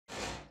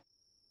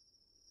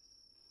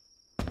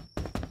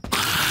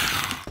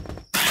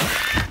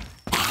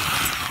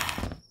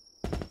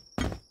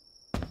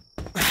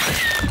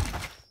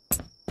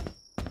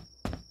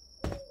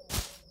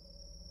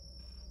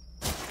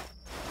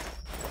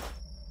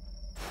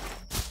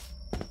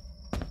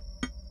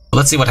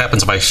let's see what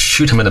happens if I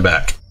shoot him in the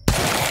back.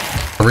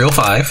 A real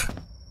 5.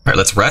 Alright,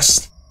 let's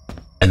rest.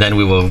 And then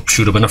we will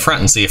shoot him in the front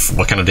and see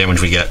what kind of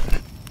damage we get.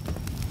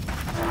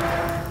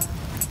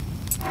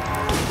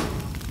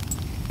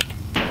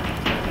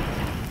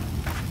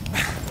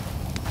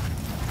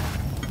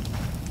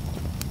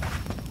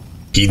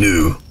 He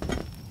knew.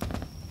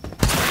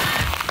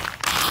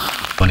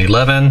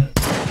 111.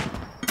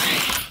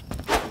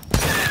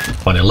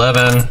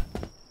 111.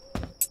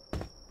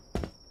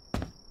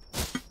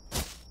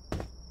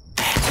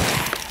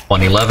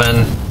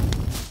 111.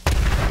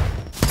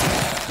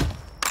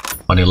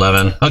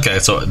 111. Okay,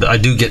 so I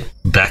do get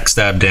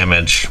backstab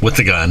damage with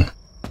the gun.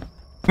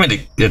 I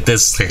mean, it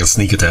is like a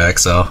sneak attack,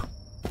 so.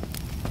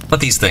 But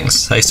these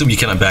things, I assume you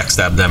cannot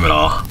backstab them at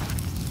all.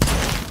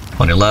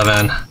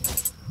 111.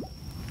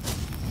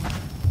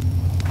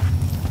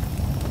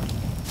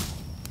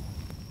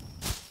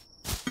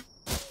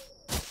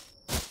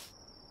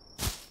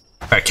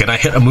 Alright, can I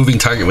hit a moving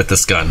target with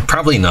this gun?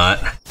 Probably not.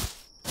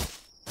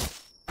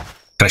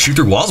 Can I shoot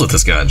through walls with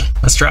this gun?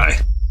 Let's try.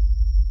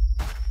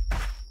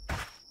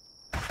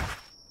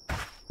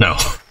 No.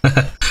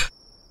 How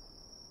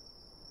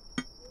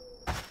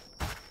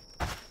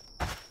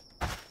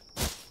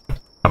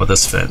about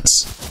this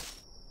fence?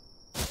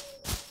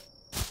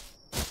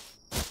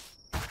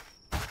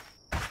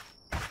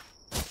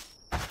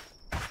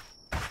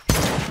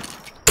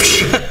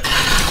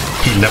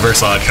 He never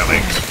saw it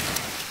coming.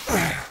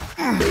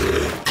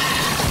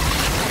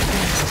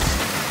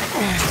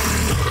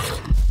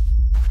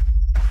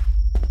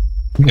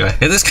 Yeah,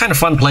 it is kind of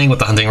fun playing with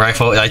the hunting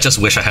rifle. I just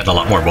wish I had a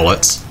lot more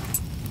bullets.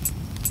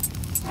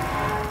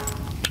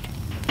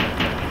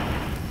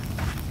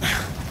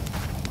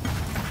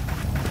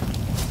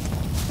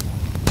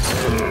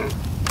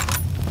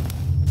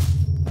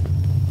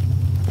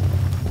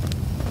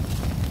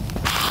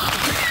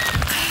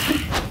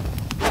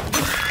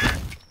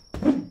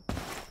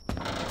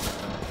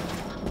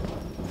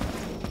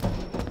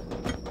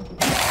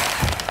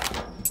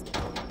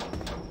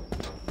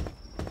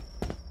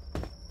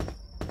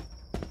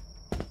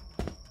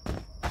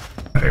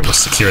 Alright, we'll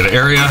secure the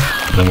area,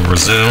 then we'll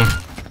resume.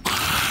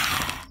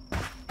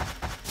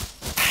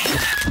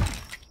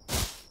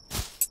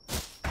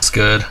 That's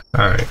good.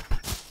 Alright.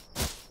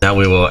 Now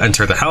we will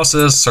enter the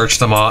houses, search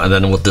them all, and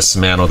then we'll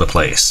dismantle the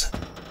place.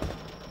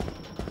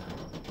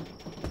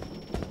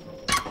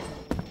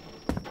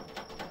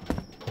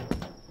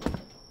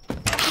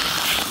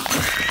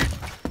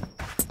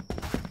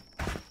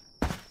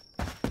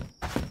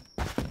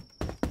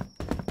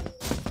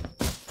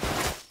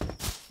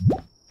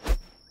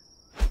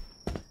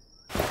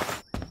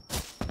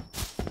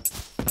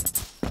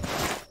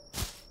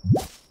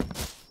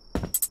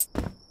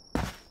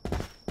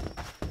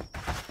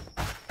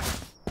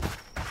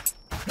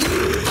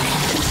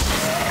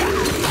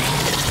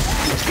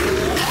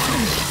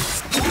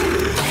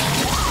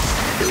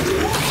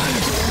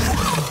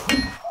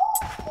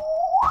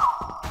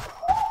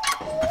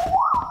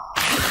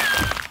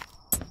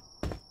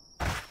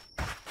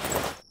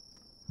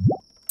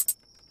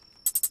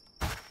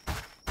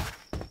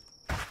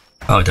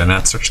 Oh, did I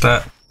not search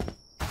that?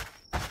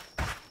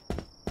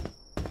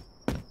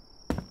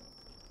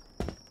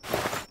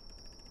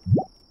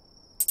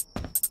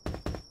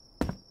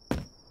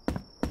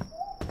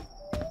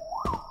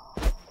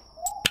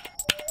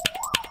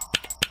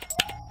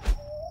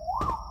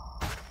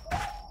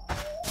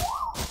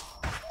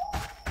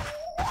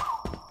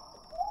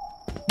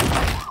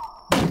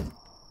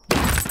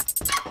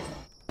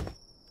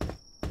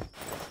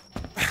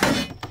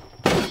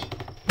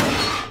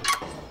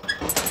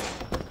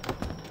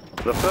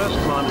 The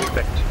first mana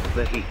effect,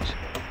 the heat.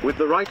 With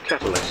the right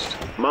catalyst,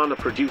 mana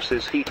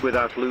produces heat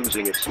without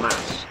losing its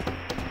mass.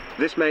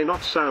 This may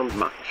not sound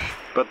much,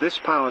 but this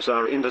powers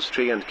our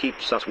industry and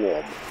keeps us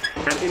warm.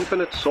 An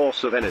infinite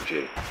source of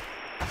energy.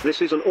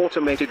 This is an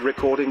automated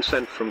recording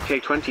sent from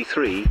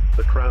K23,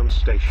 the Crown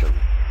Station.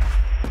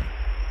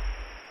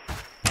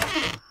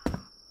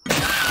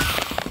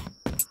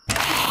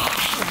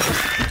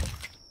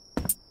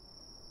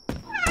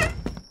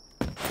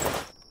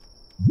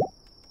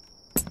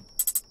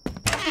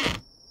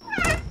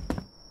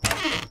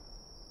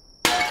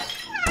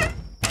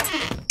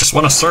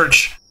 Want to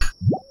search.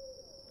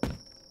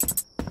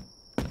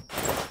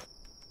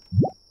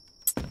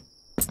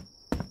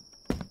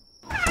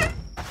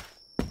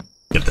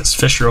 Get this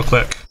fish real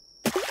quick.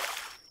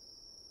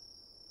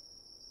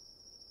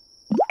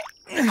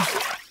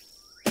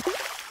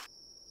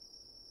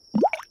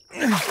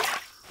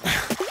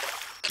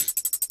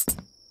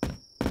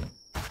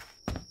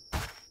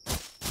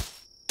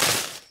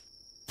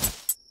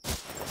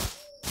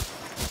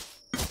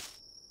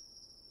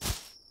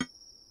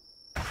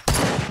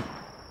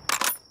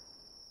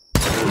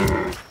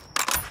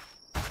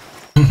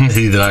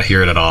 He did not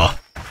hear it at all.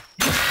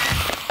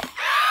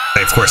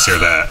 They of course hear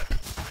that.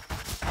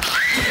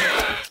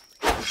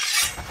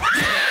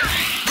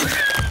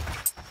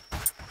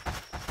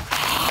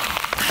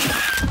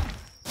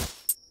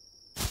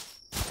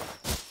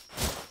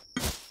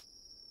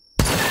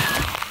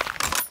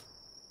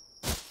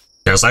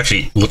 I was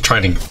actually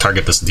trying to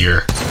target this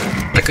deer.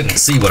 I couldn't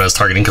see what I was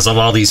targeting because of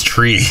all these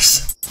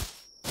trees.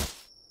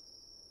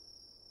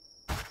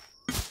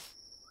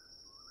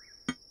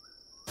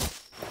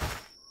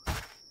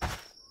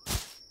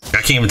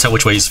 I can't even tell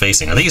which way he's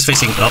facing. I think he's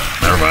facing... Oh,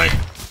 never mind.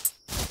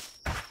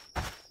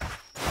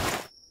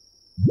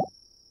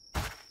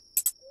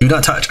 Do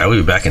not touch. I will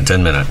be back in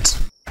 10 minutes.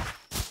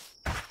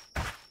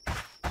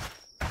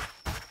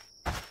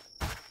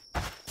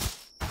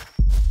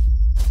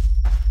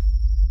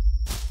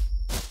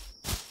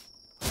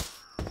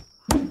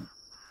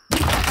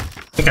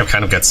 I think I've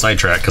kind of got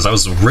sidetracked because I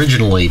was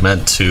originally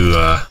meant to...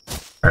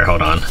 Alright,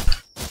 hold on.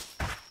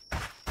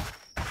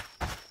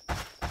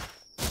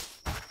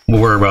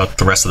 We'll worry about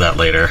the rest of that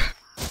later.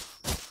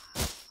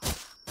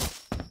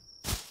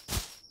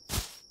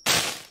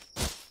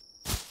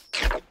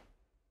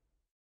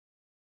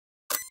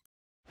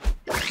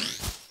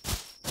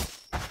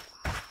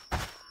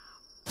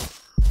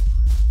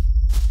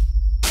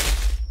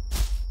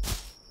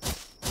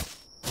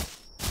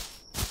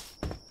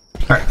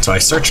 Alright, so I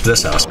searched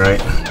this house,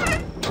 right?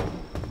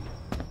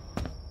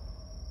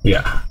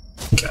 Yeah.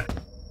 Okay.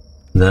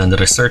 Then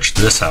did I search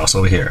this house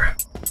over here?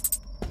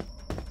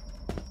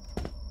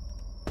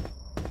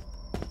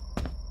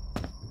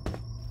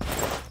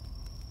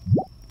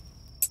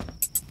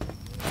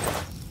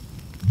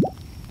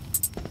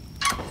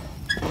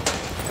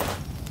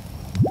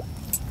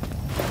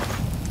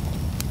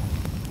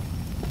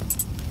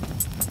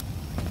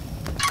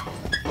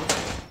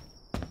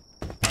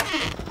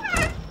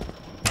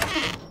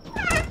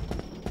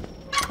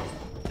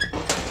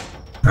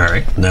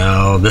 Alright,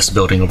 now this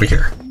building over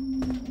here.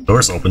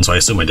 Door's open, so I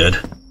assume I did.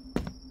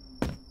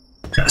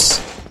 Yes.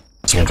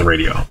 This one's the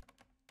radio.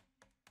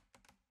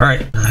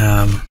 Alright,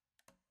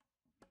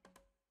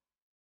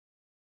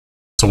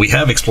 so we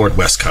have explored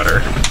West Cutter.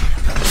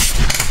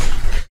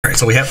 Alright,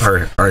 so we have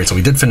alright, so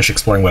we did finish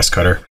exploring West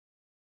Cutter.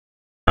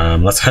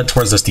 Let's head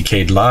towards this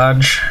decayed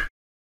lodge.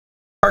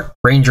 Park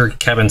Ranger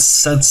cabin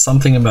said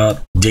something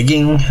about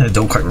digging. I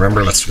don't quite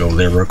remember. Let's go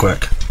there real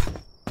quick.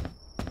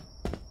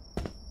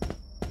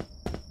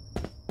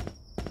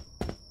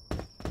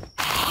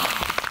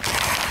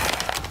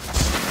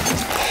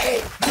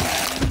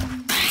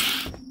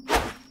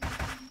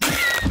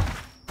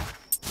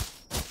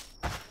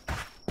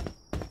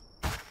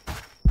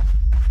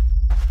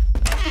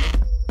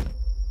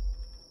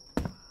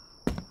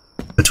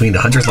 Between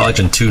the Hunter's Lodge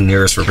and 2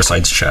 nearest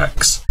Riverside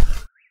shacks.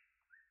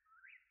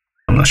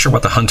 I'm not sure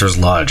what the Hunter's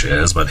Lodge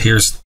is, but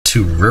here's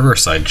 2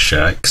 Riverside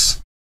shacks.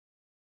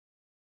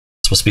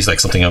 It's supposed to be like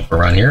something up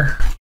around here.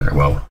 Right,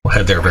 well, we'll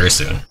head there very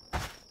soon.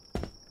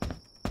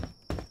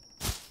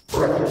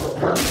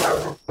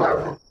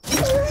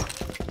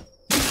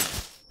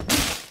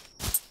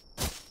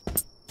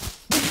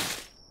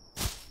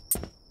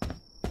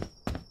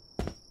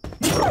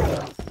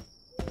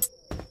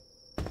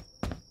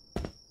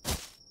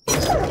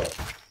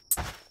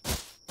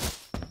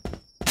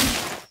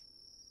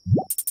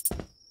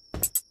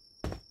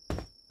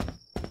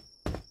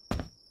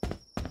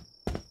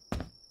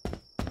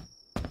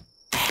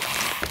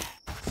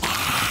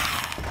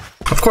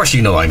 Of course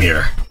you know I'm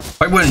here.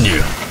 Why wouldn't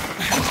you?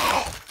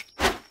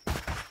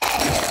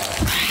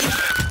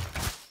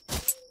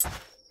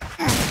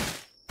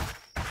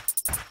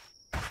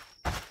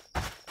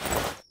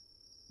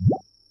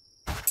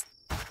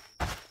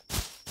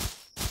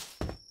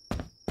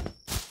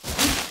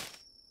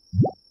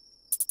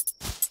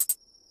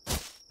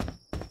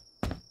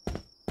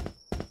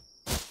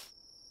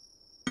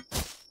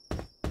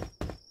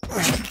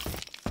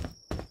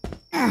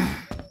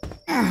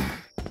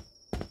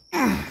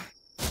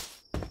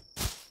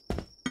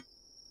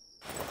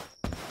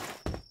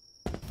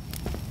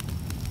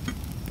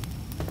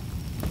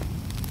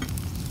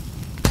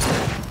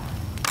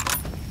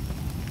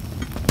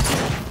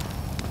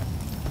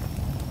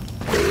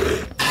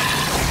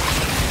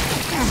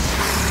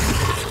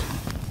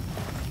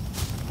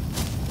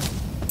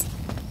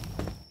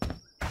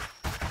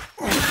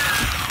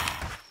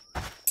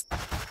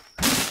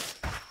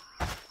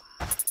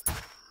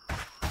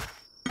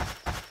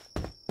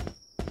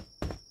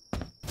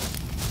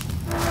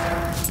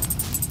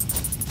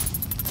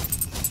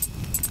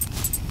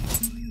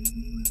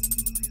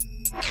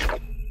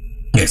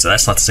 Okay, so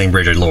that's not the same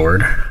bridge I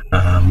lowered.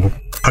 We'll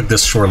hug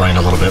this shoreline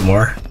a little bit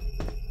more.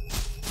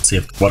 See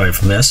what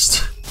I've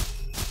missed.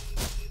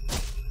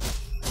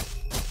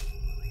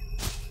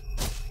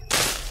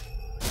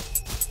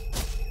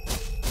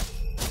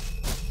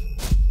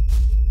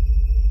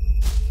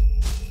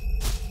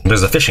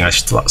 There's a fishing I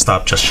should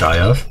stop just shy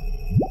of.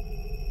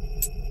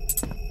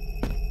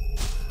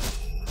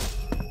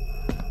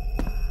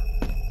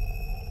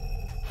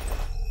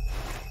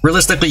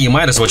 Realistically, you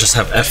might as well just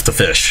have F the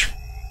fish.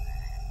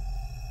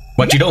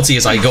 What you don't see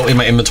is I go in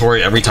my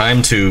inventory every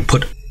time to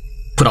put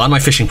on my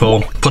fishing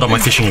pole, put on my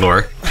fishing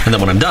lure, and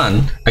then when I'm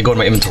done, I go in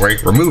my inventory,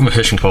 remove my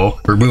fishing pole,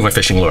 remove my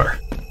fishing lure.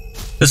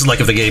 This is like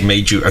if the game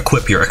made you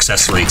equip your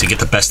accessory to get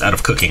the best out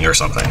of cooking or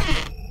something.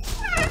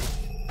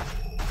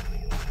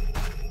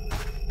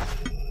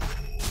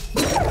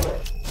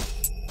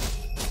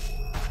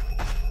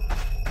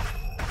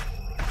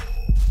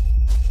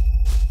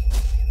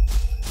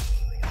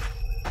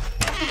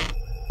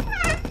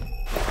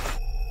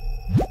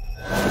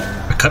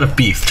 of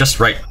beef just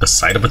right with a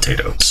side of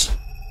potatoes.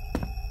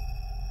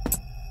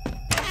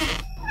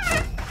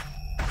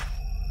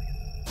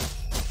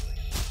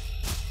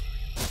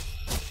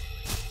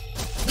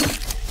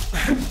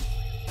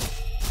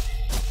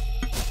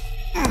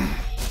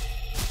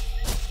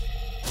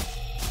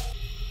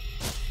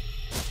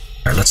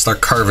 Alright, let's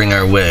start carving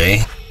our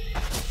way.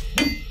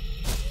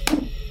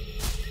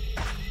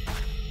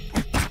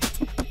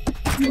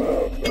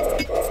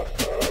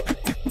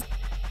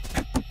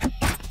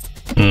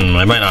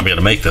 I might not be able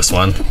to make this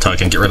one until I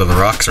can get rid of the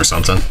rocks or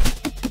something.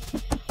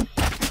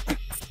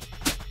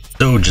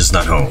 Doge is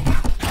not home.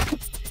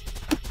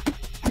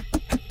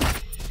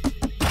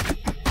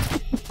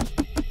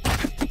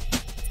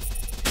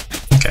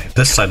 Okay,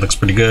 this side looks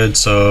pretty good,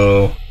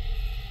 so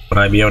would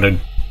I be able to?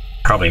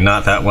 Probably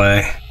not that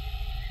way.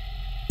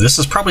 This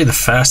is probably the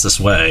fastest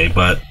way,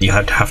 but you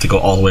have to go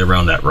all the way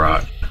around that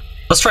rock.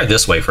 Let's try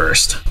this way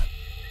first.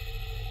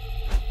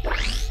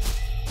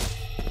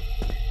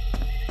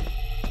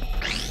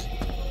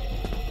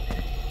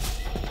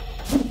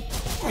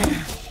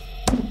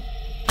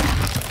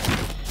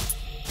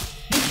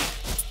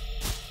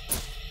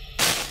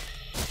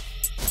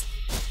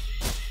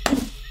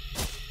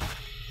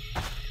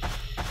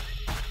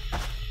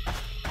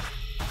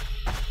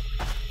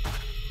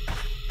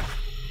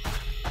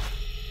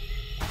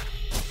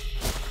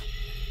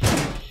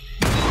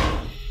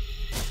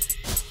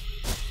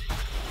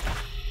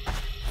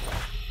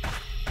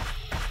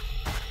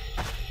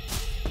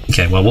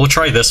 Okay, well, we'll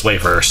try this way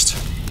first.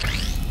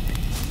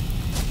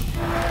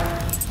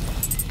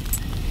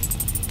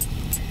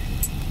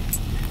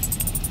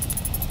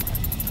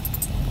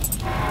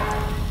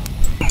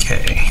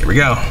 Okay, here we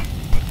go.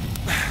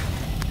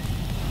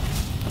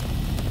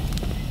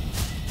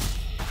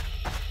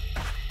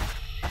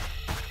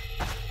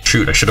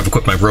 Shoot, I should have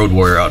equipped my Road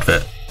Warrior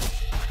outfit.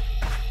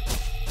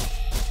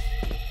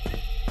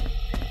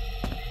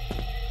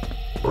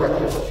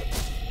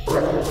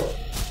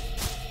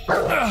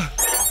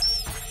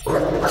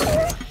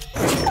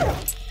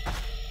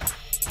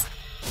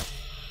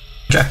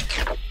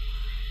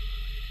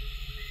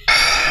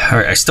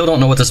 Alright, I still don't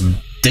know what this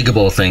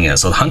diggable thing is.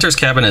 So the Hunter's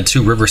Cabin and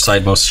 2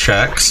 Riverside most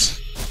shacks.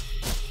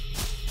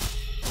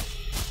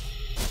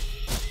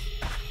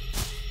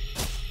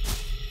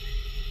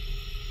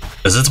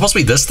 Is it supposed to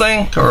be this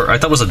thing? Or I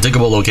thought it was a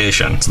diggable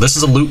location. So this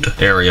is a loot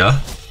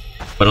area,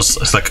 but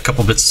it's like a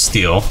couple bits of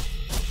steel.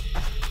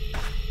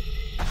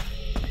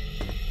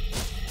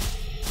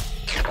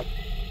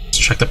 Let's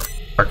check the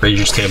Park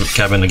Ranger's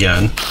cabin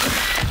again.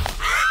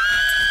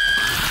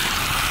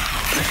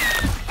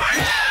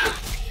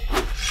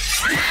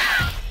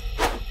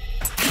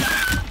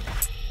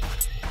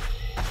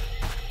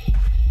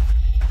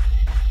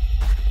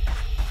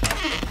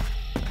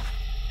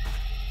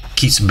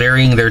 Keeps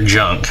burying their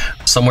junk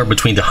somewhere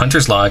between the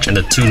Hunter's Lodge and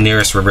the 2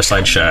 nearest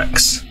Riverside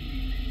shacks.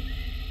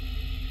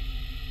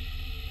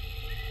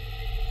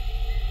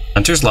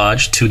 Hunter's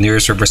Lodge, 2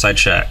 nearest Riverside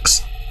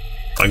shacks.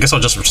 I guess I'll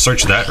just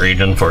search that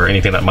region for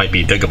anything that might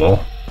be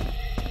diggable.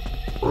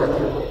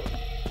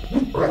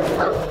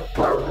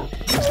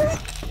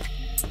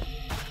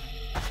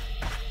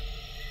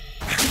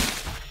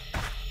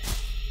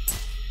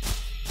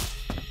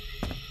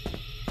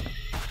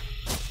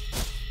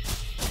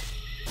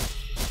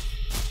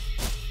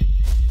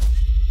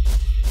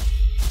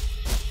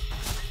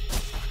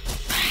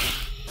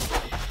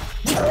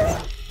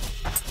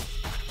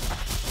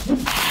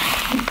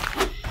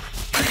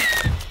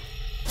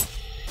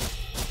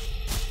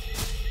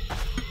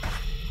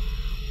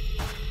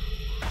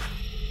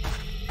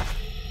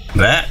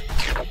 That.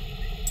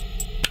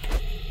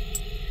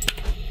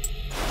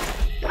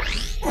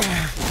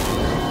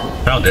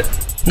 Found it.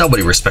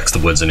 Nobody respects the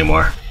woods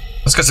anymore.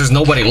 That's because there's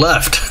nobody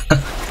left.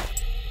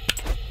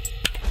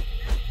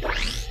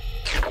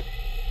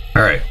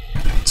 Alright,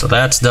 so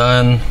that's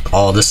done.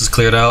 All this is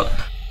cleared out.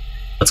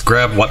 Let's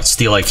grab what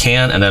steel I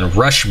can and then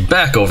rush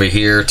back over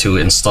here to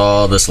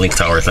install this link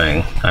tower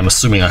thing. I'm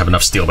assuming I have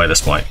enough steel by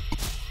this point.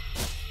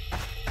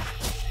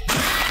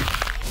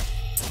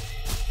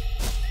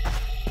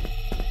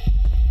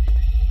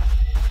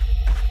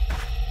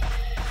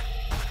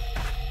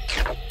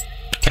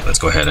 Let's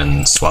go ahead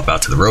and swap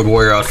out to the Road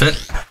Warrior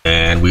outfit,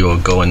 and we will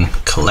go and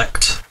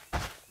collect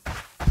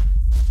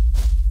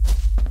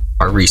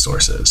our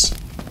resources.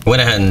 I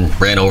went ahead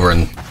and ran over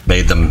and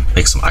made them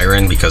make some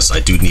iron because I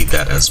do need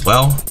that as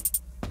well.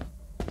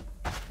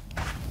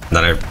 And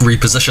then I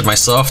repositioned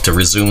myself to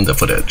resume the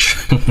footage.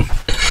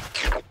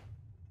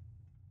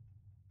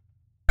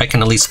 I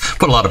can at least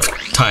put a lot of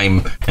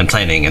time and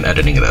planning and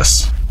editing of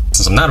this,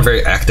 since I'm not a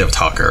very active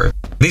talker.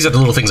 These are the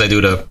little things I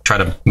do to try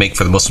to make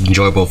for the most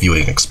enjoyable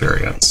viewing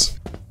experience.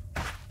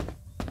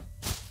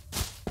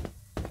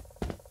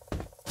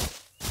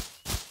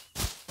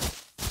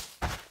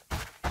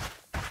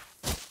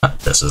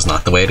 This is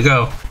not the way to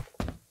go.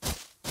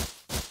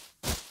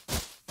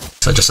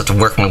 So I just have to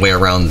work my way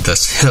around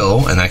this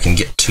hill and I can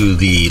get to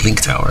the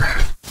link tower.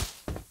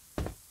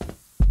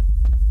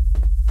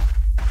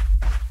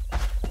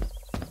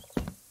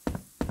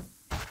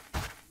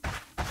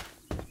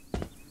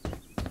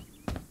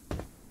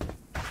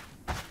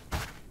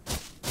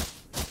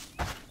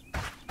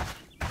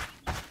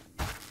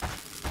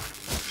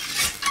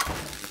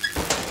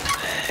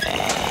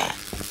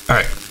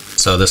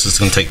 so this is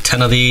going to take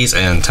 10 of these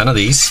and 10 of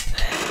these.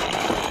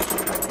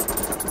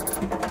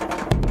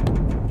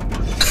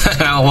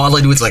 All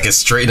I do is like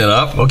straighten it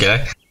up.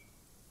 Okay.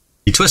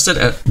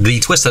 The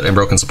twisted and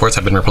broken supports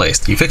have been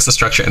replaced. You fix the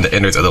structure and the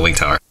innards of the link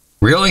tower.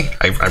 Really?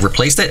 I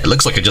replaced it? It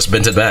looks like I just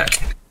bent it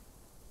back.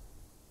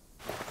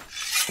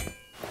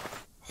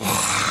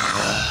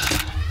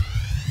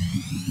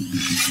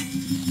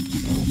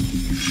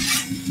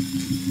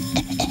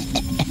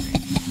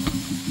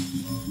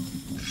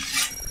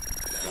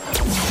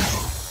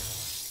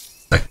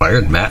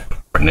 Acquired map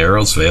for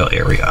Narrowsvale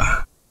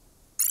area.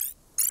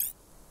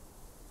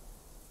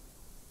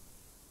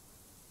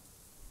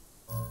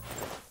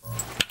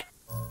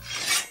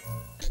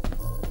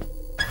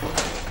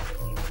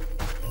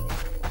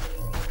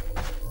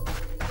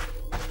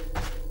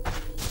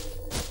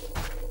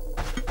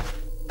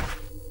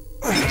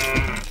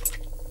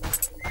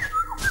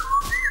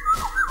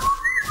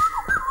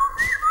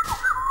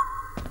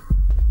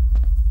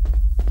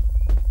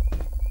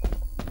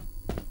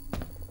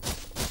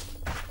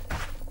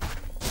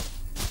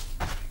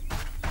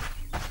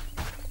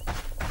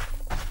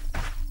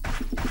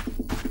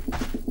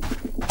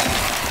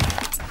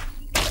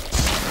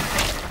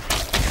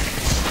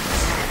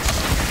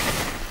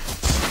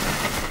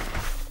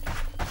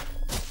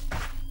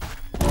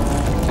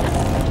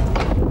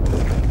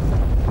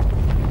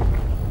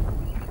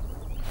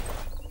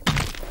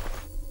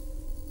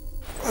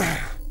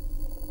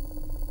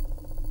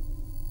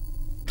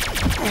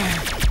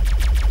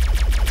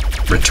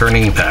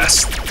 Returning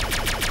past.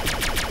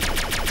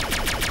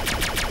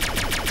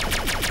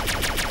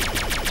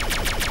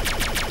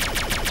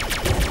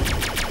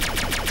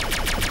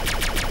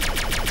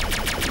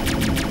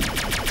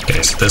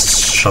 Okay, so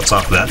this shuts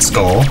off that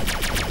skull.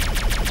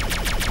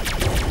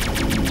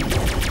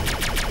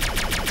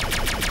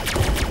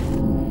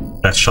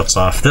 That shuts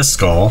off this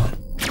skull.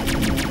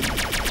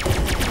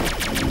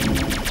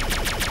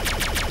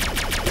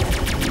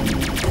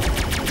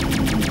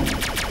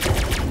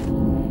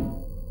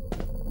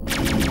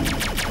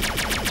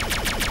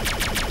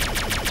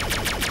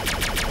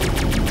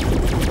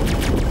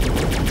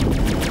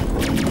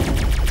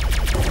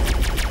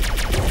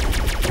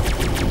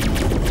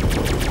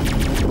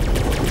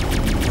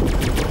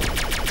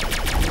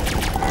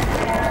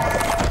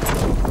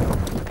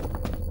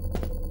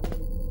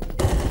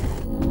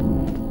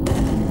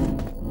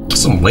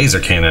 Some laser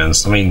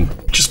cannons. I mean,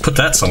 just put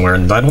that somewhere,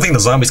 and I don't think the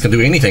zombies can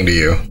do anything to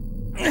you.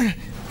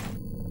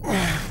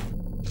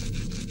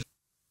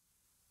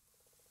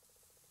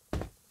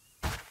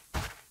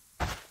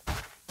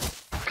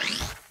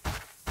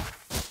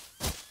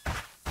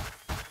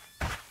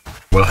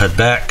 We'll head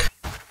back,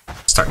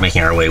 start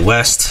making our way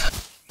west,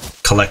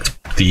 collect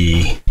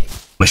the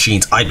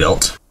machines I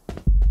built.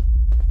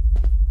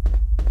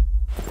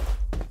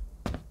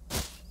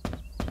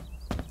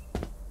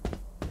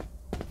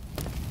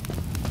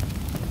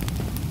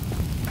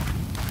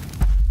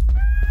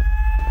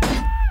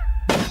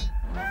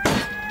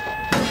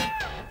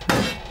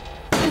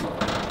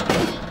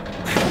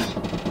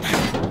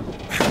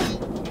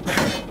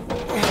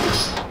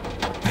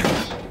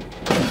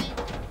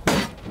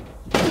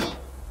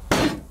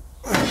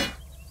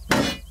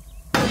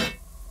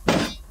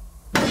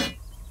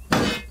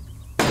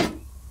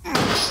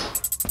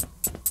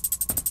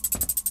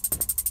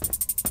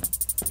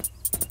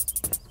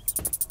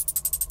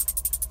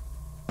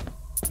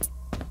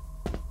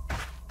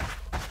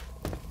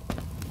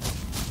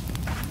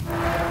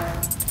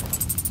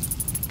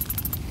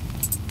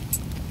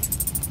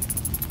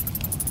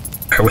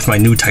 With my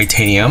new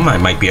titanium, I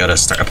might be able to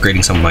start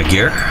upgrading some of my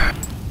gear.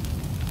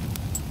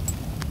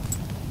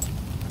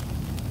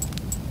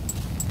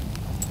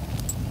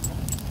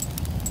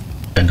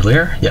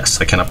 Bandolier?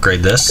 Yes, I can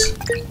upgrade this.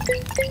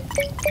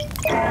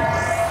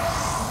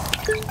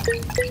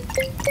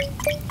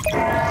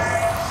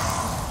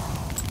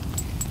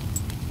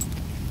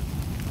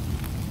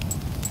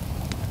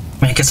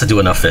 I guess I do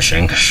enough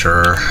fishing,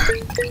 sure.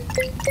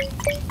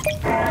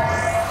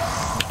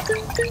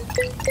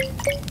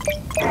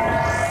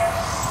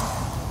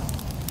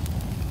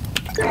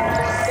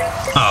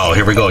 Oh,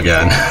 here we go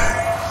again.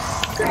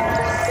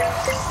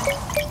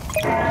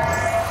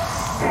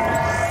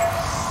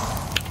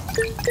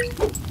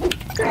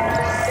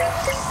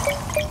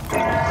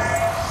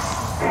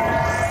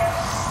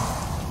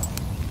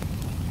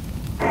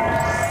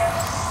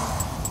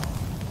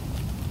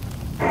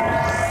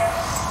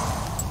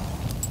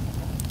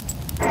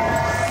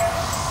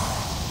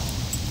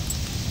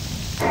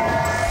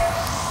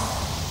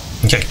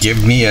 Okay,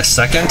 give me a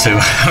second to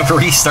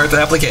restart the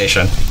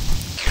application.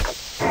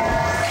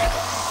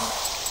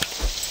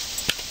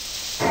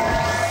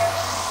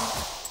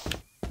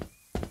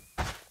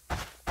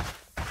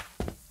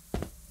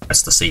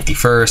 That's the safety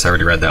first. I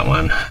already read that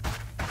one.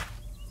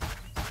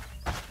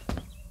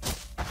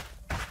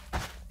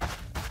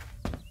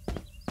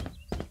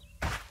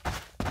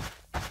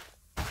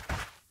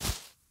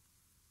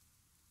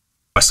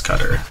 West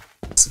Cutter.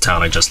 It's the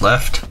town I just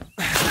left.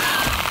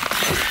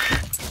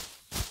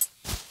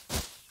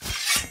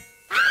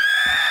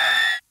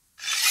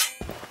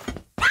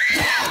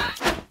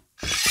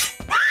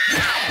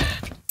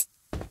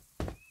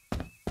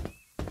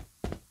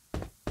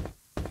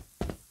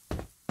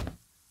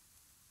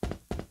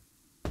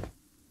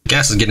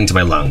 Gas is getting to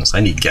my lungs.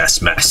 I need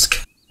gas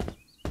mask.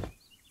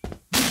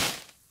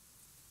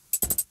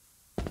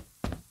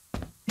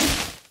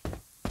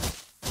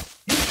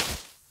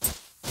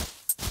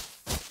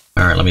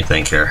 Alright, let me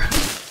think here.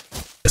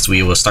 Guess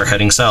we will start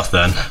heading south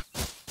then.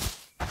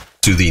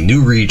 To the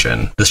new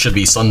region. This should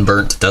be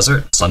Sunburned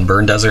Desert?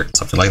 Sunburned Desert?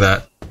 Something like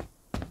that.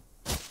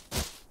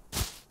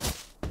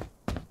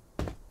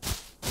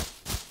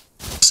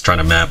 Just trying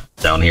to map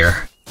down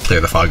here. Clear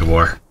the fog of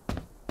war.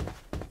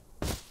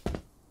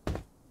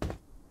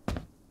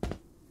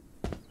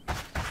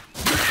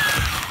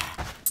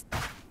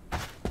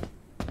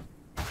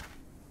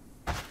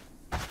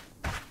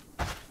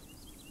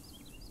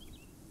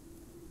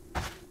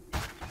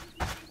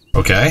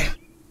 Okay.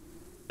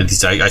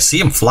 I see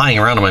him flying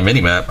around on my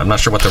minimap. I'm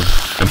not sure what the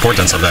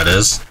importance of that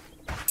is.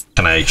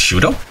 Can I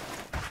shoot him?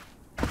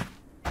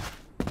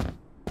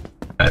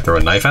 Can I throw a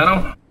knife at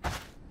him?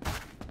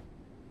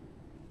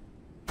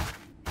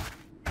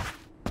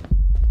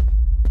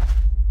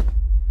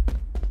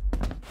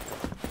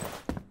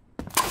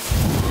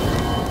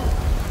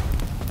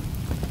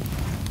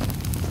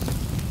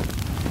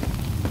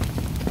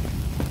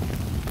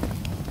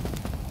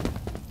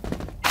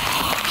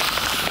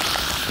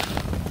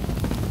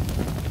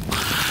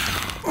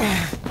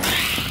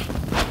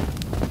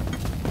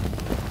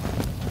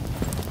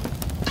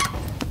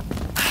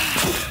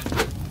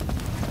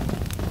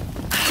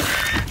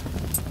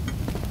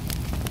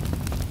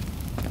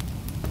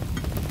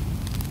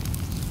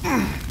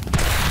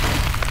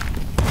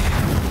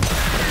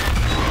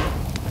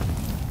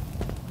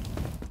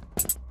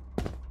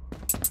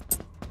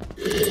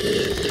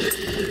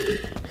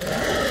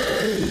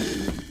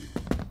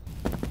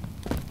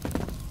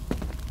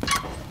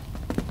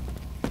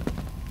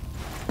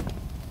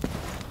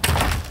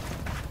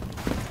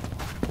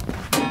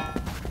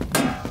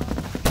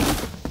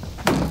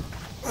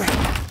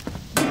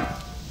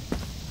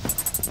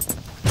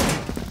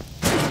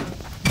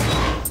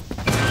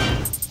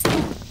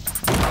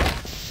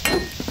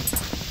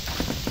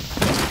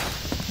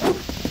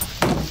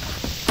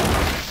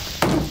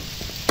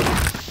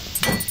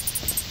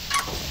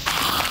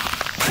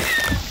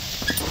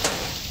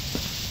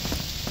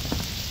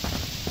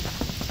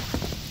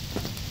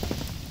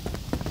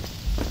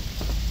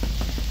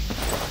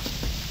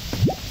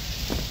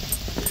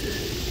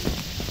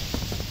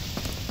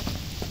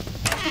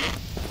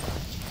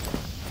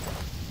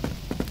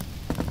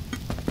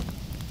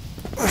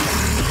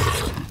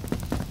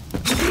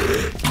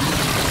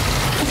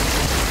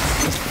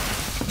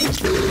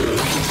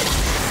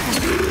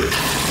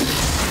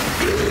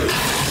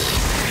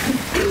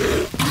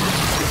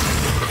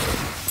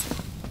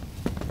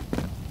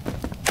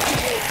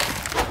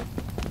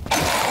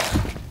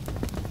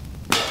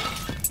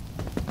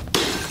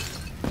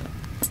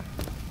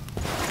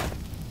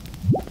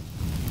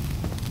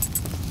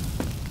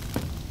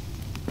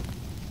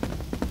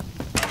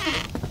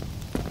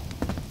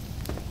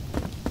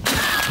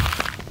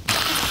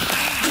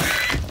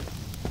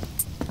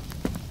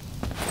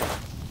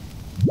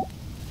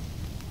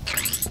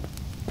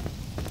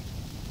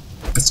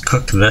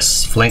 Cooked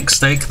this flank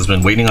steak that's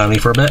been waiting on me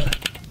for a bit.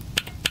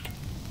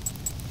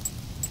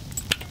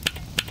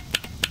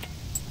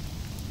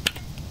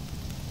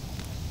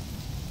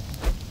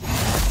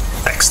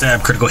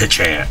 Backstab, critical hit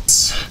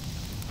chance.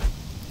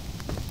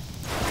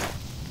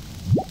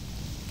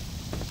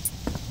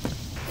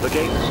 The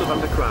gates of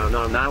Undercrown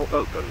are now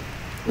open.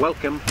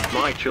 Welcome,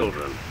 my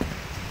children.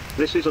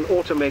 This is an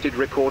automated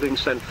recording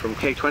sent from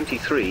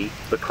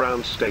K23, the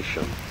Crown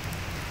Station.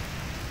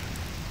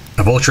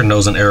 A vulture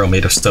knows an arrow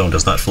made of stone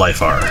does not fly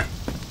far. I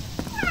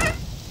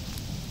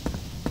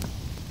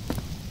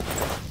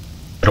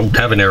don't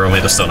have an arrow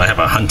made of stone, I have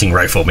a hunting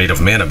rifle made of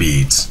mana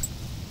beads.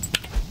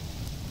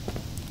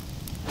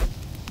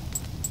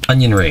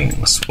 Onion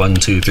rings. 1,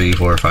 2, 3,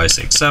 4, 5,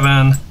 6,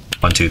 7.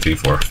 1, 2, 3,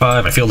 4,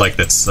 5. I feel like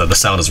that's the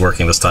sound is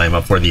working this time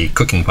up for the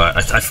cooking pot.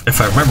 If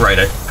I remember right,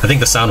 I think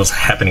the sound was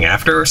happening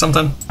after or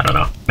something. I don't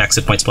know. Max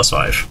hit points plus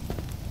 5.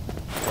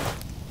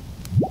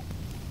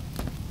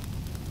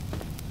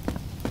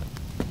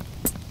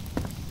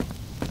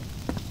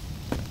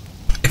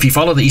 If you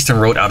follow the eastern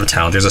road out of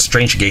town, there's a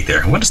strange gate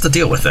there. What is the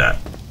deal with that?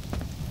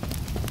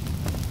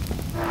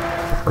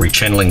 Are we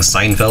channeling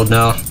Seinfeld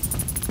now?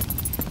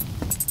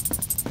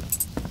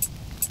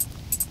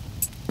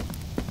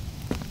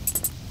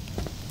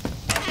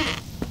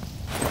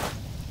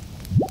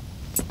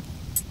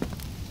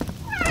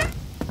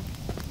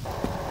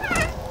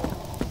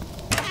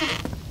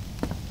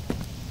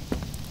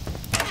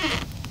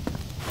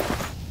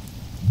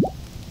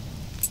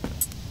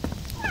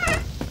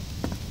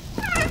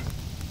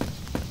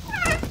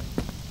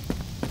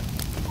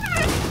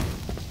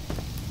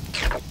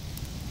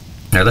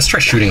 Now let's try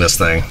shooting this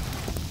thing.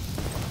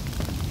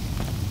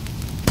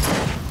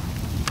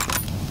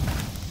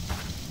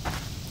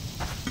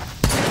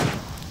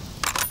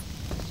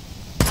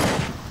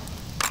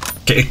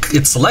 Okay,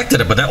 it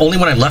selected it, but only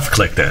when I left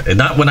clicked it, and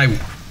not when I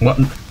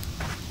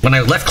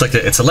left clicked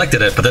it. It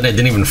selected it, but then it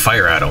didn't even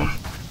fire at him.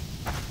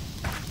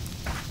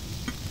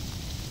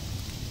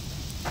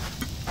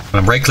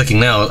 I'm right clicking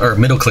now, or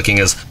middle clicking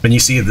is when you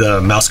see the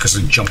mouse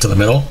cursor jump to the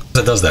middle.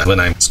 It does that when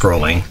I'm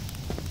scrolling.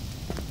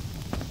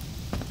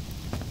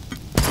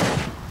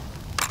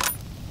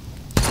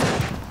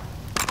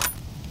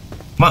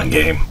 Come on,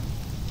 game.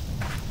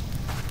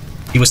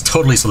 He was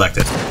totally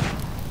selected.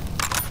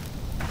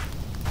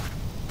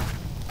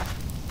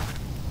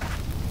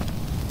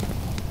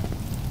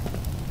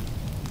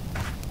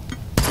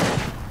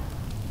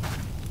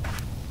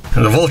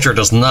 And the Vulture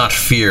does not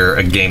fear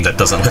a game that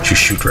doesn't let you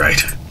shoot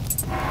right.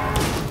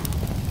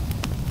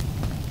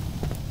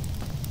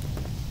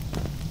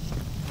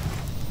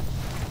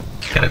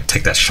 Gotta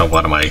take that shovel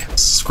out of my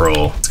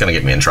scroll. It's gonna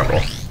get me in trouble.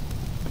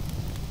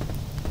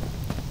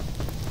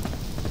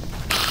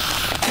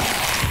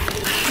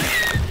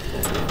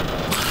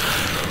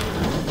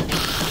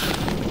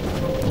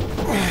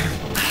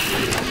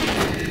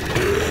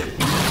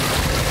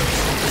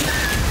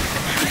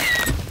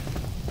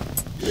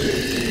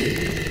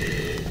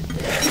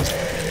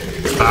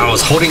 I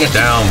was holding it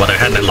down, but I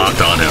hadn't it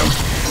locked on him.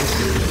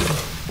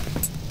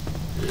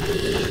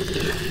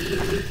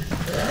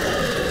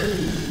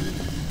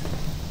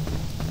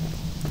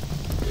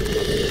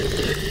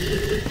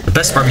 The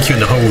best barbecue in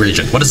the whole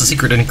region. What is the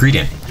secret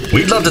ingredient?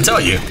 We'd love to tell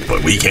you,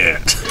 but we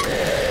can't.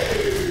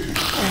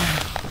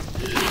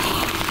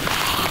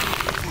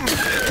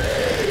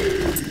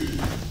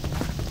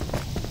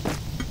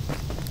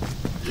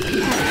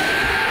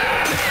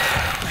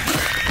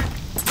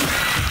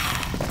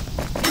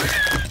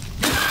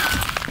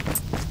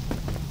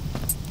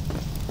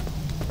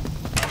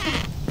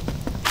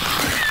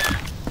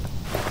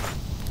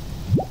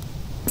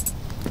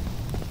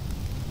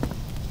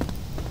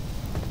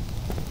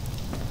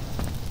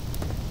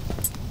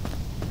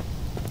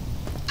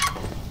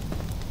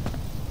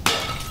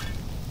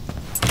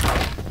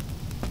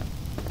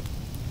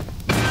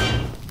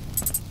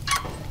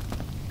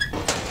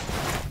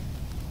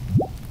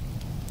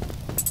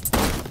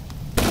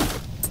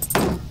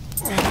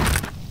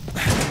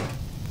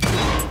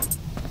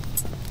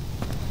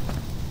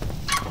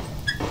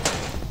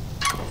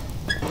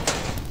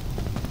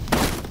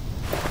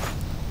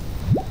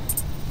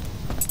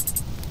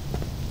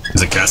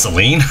 Is it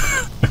gasoline?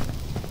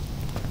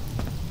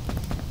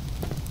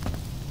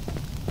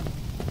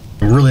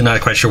 I'm really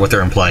not quite sure what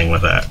they're implying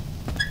with that.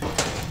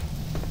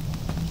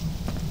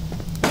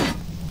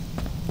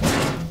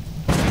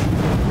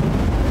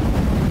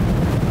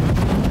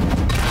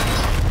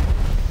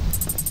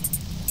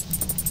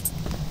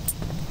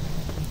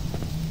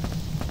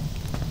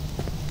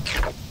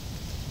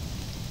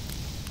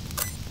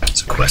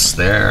 There's a quest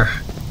there.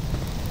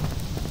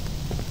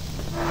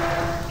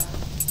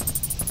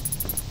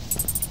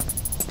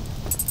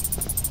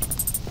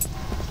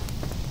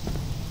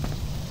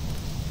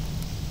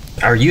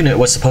 Our unit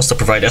was supposed to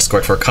provide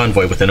escort for a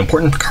convoy with an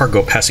important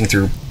cargo passing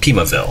through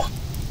Pimaville.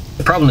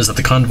 The problem is that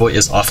the convoy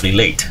is awfully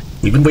late.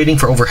 We've been waiting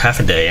for over half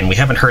a day and we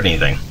haven't heard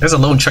anything. There's a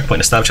lone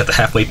checkpoint established at the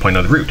halfway point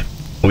of the route,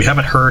 but we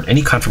haven't heard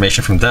any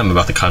confirmation from them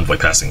about the convoy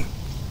passing.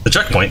 The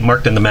checkpoint,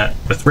 marked in the map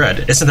with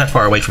red, isn't that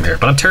far away from here,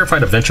 but I'm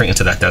terrified of venturing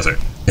into that desert.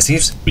 It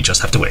seems we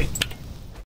just have to wait.